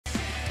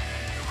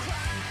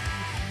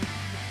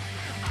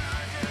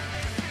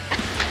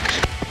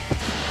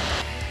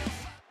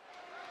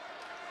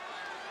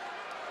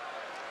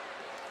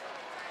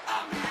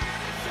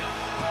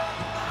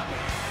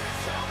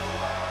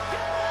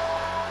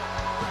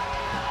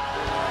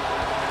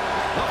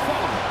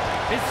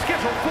is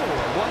scheduled for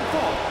one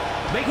fall,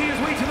 making his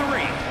way to the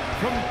ring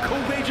from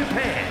Kobe,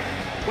 Japan,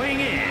 weighing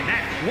in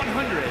at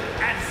 176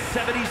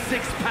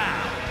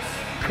 pounds,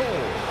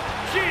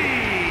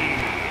 Koji.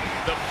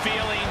 The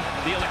feeling,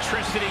 the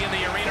electricity in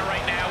the arena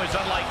right now is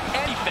unlike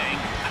anything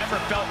I've ever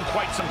felt in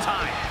quite some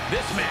time.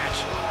 This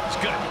match is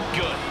going to be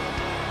good.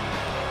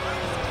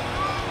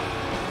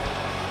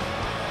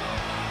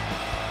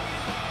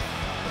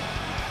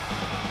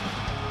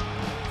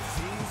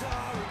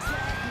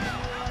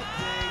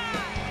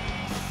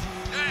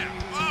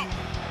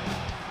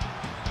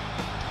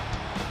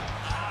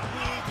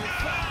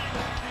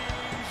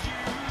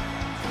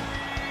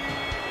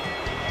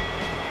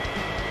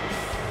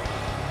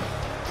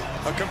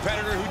 A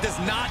competitor who does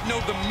not know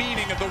the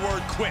meaning of the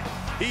word quit.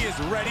 He is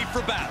ready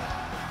for battle.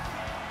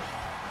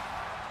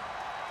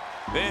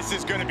 This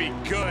is going to be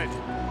good.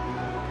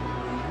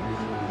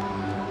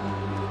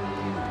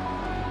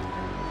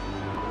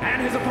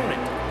 And his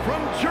opponent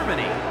from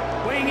Germany,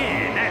 weighing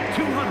in at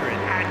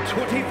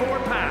 224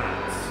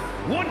 pounds,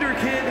 Wonder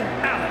Kid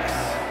Alex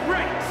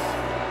Wright.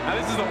 Now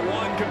this is the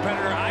one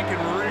competitor I can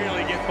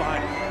really get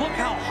behind. Look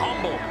how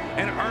humble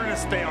and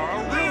earnest they are.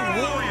 A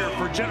real warrior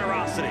for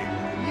generosity.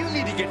 You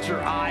need to get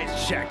your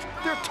eyes checked.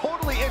 They're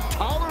totally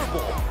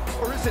intolerable.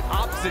 Or is it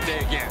opposite day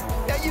again?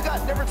 Yeah, you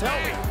guys never tell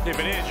me. If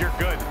it is, you're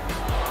good.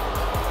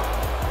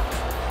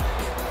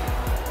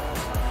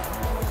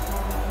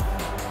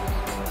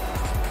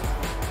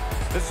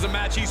 This is a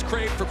match he's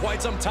craved for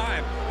quite some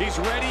time. He's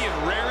ready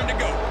and raring to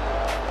go.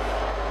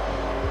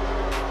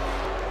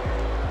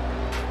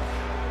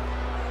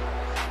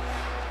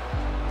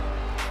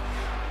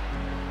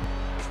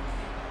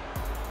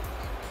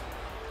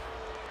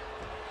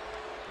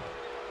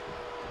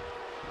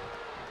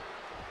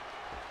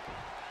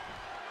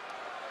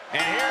 And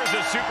here's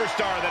a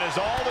superstar that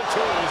has all the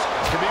tools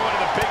to be one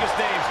of the biggest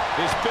names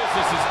this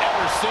business has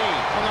ever seen.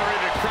 I'm not ready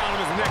to crown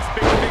him his next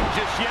big thing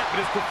just yet, but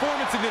his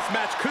performance in this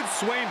match could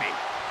sway me.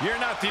 You're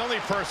not the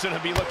only person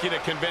to be looking to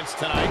convince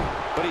tonight.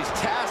 But he's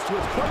tasked with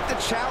quite the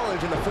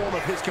challenge in the form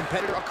of his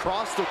competitor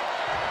across the... Oh,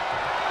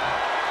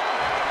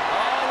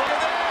 look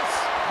at this!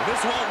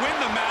 This won't win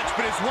the match,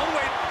 but it's one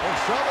way... In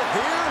trouble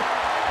here?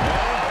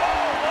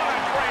 Oh, what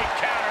a great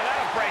counter.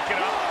 That'll break it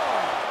up.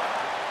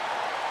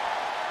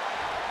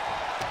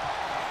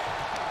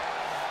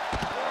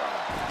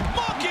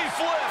 Monkey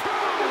flip!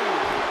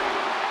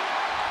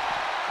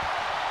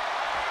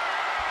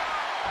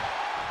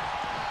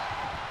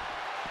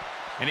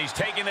 And he's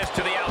taking this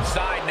to the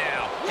outside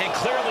now, and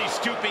clearly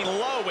stooping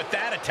low with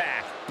that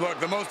attack. Look,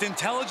 the most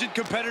intelligent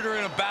competitor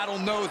in a battle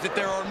knows that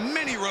there are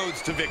many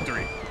roads to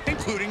victory,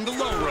 including the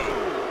low road.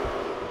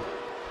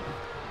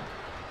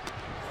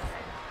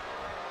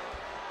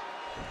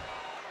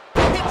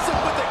 Hits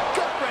him with a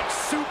gut-wrench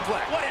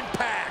suplex. What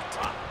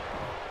impact!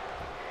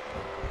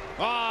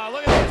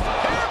 Look at this.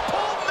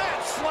 Hair-pull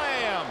net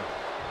slam.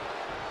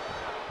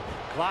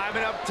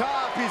 Climbing up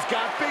top. He's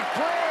got big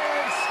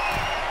plans.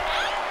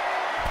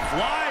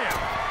 Flying.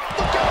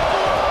 Look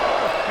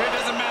out! It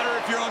doesn't matter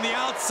if you're on the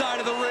outside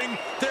of the ring.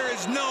 There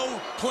is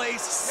no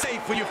place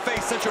safe when you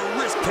face such a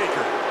risk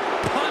taker.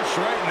 Punch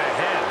right in the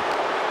head.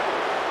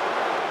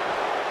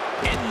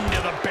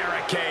 Into the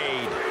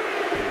barricade.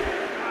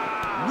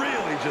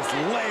 Really just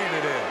laying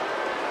it in.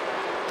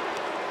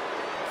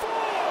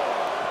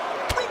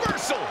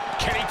 Reversal.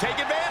 Can he take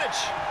advantage?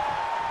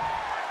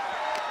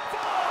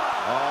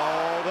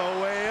 All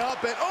the way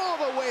up and all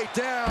the way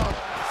down.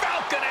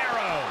 Falcon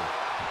arrow.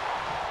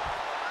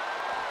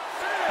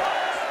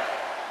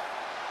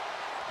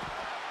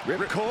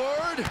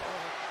 Ripcord.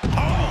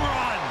 Home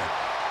run.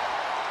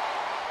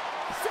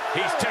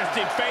 He's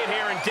testing fate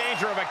here, in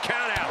danger of a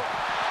countout.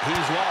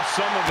 He's lost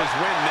some of his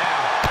wind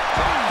now.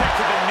 Kick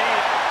to the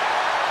knee.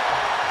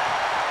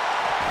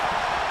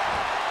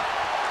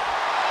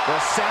 The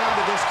sound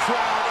of this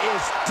crowd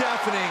is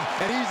deafening,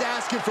 and he's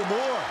asking for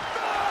more.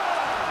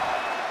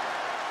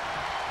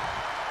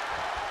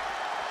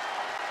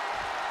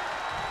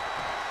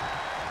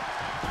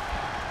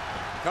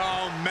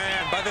 Oh,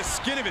 man, by the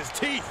skin of his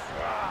teeth.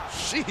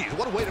 Jeez,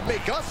 what a way to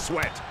make us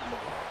sweat.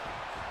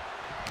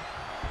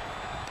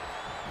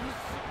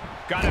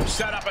 Got him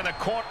set up in the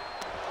corner.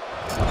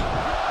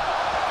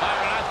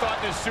 I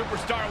thought this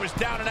superstar was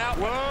down and out.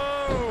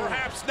 Whoa!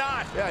 Perhaps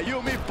not. Yeah, you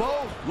and me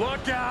both.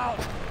 Look out!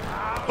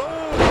 Boom!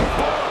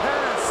 Full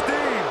head of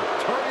steam.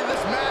 Turning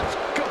this match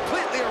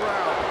completely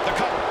around. The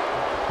cover.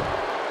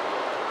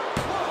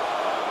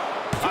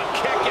 A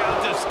kick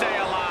out to stay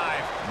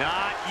alive.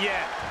 Not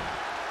yet.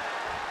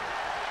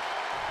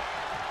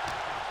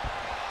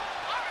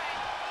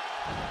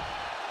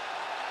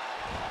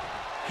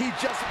 He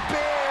just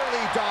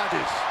barely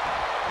dodges.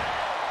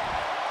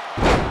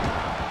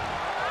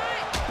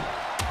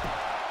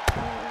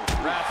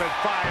 Rapid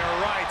fire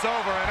rights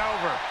over and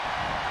over.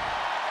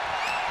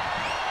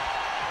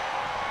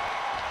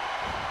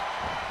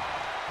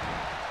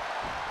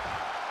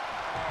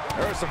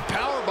 There's some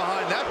power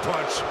behind that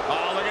punch.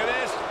 Oh, look at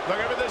this. Look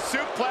at the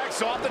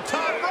suplex off the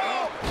top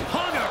rope.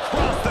 Hung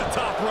across the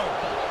top rope.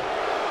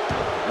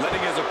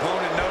 Letting his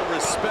opponent know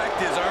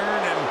respect is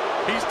earned and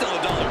He's still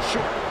 $1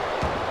 short.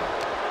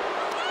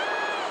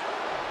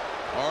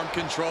 Arm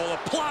control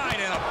applied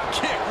and a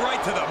kick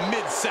right to the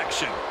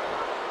midsection.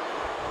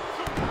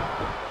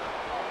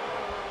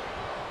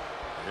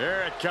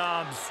 Here it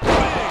comes. Big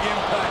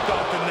impact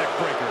off the neck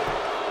breaker.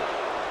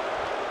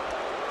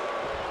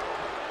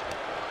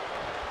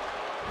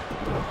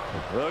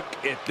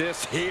 Look at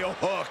this heel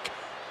hook.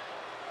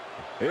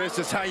 This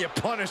is how you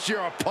punish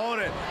your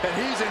opponent, and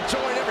he's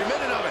enjoying every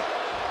minute of it.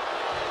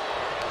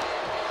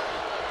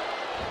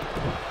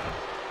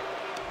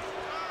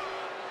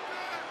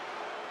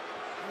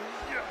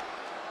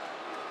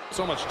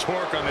 So much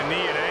torque on the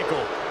knee and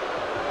ankle.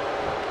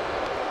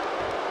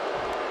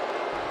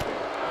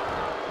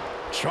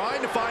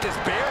 Trying to find his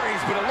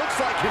bearings, but it looks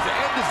like his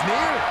end is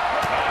near.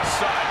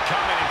 Saw it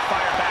coming and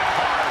fired back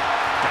hard.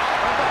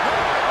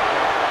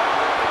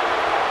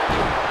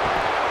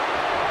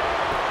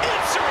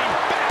 Answering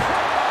back.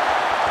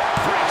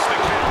 Breaks the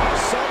count.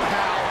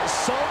 Somehow,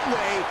 some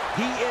way,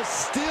 he is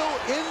still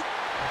in.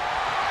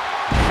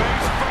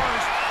 Face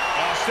first.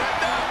 All set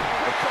up.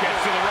 Gets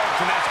to the ropes,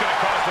 and that's going to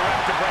cause the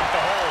ref to break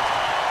the hold.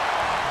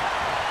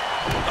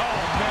 Oh,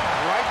 man,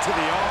 right to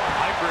the arm.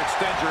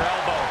 Hyperextend your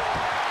elbow.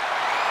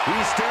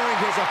 He's staring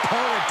his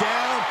opponent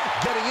down,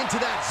 getting into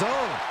that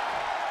zone.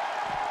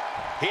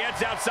 He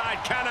heads outside.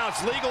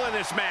 Countouts legal in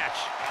this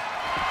match.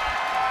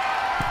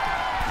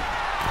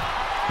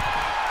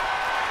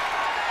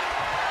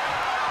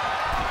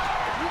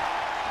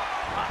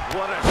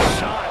 What a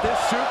shot. This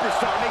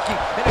superstar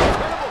making an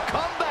incredible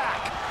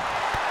comeback.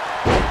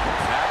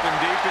 Tapping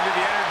deep into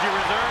the energy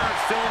reserve.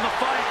 Still in the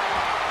fight.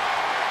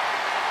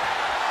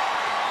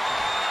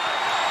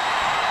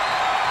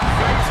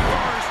 Face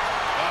first.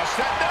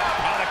 Setting up.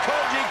 The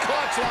Koji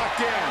clutch locked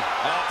in.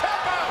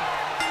 Tap out.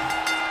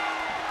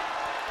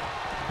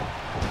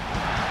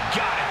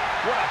 Got it.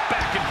 What a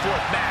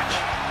back-and-forth match.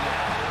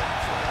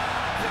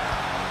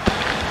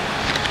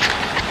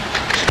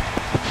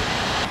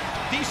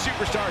 These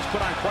superstars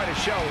put on quite a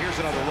show. Here's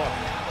another look.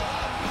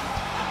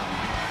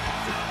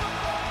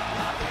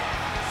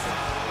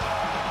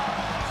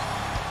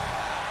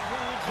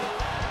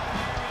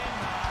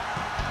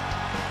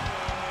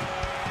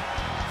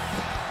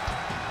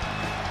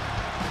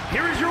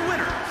 Here is your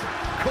winner,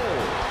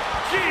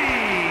 Koji.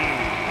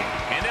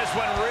 And this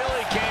one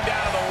really came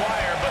down to the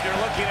wire, but they're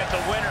looking at the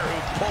winner who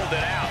pulled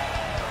it out.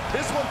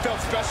 This one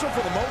felt special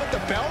for the moment the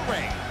bell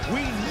rang.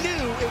 We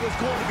knew it was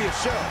going to be a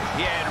show.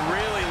 Yeah, it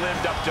really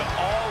lived up to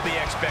all the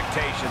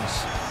expectations.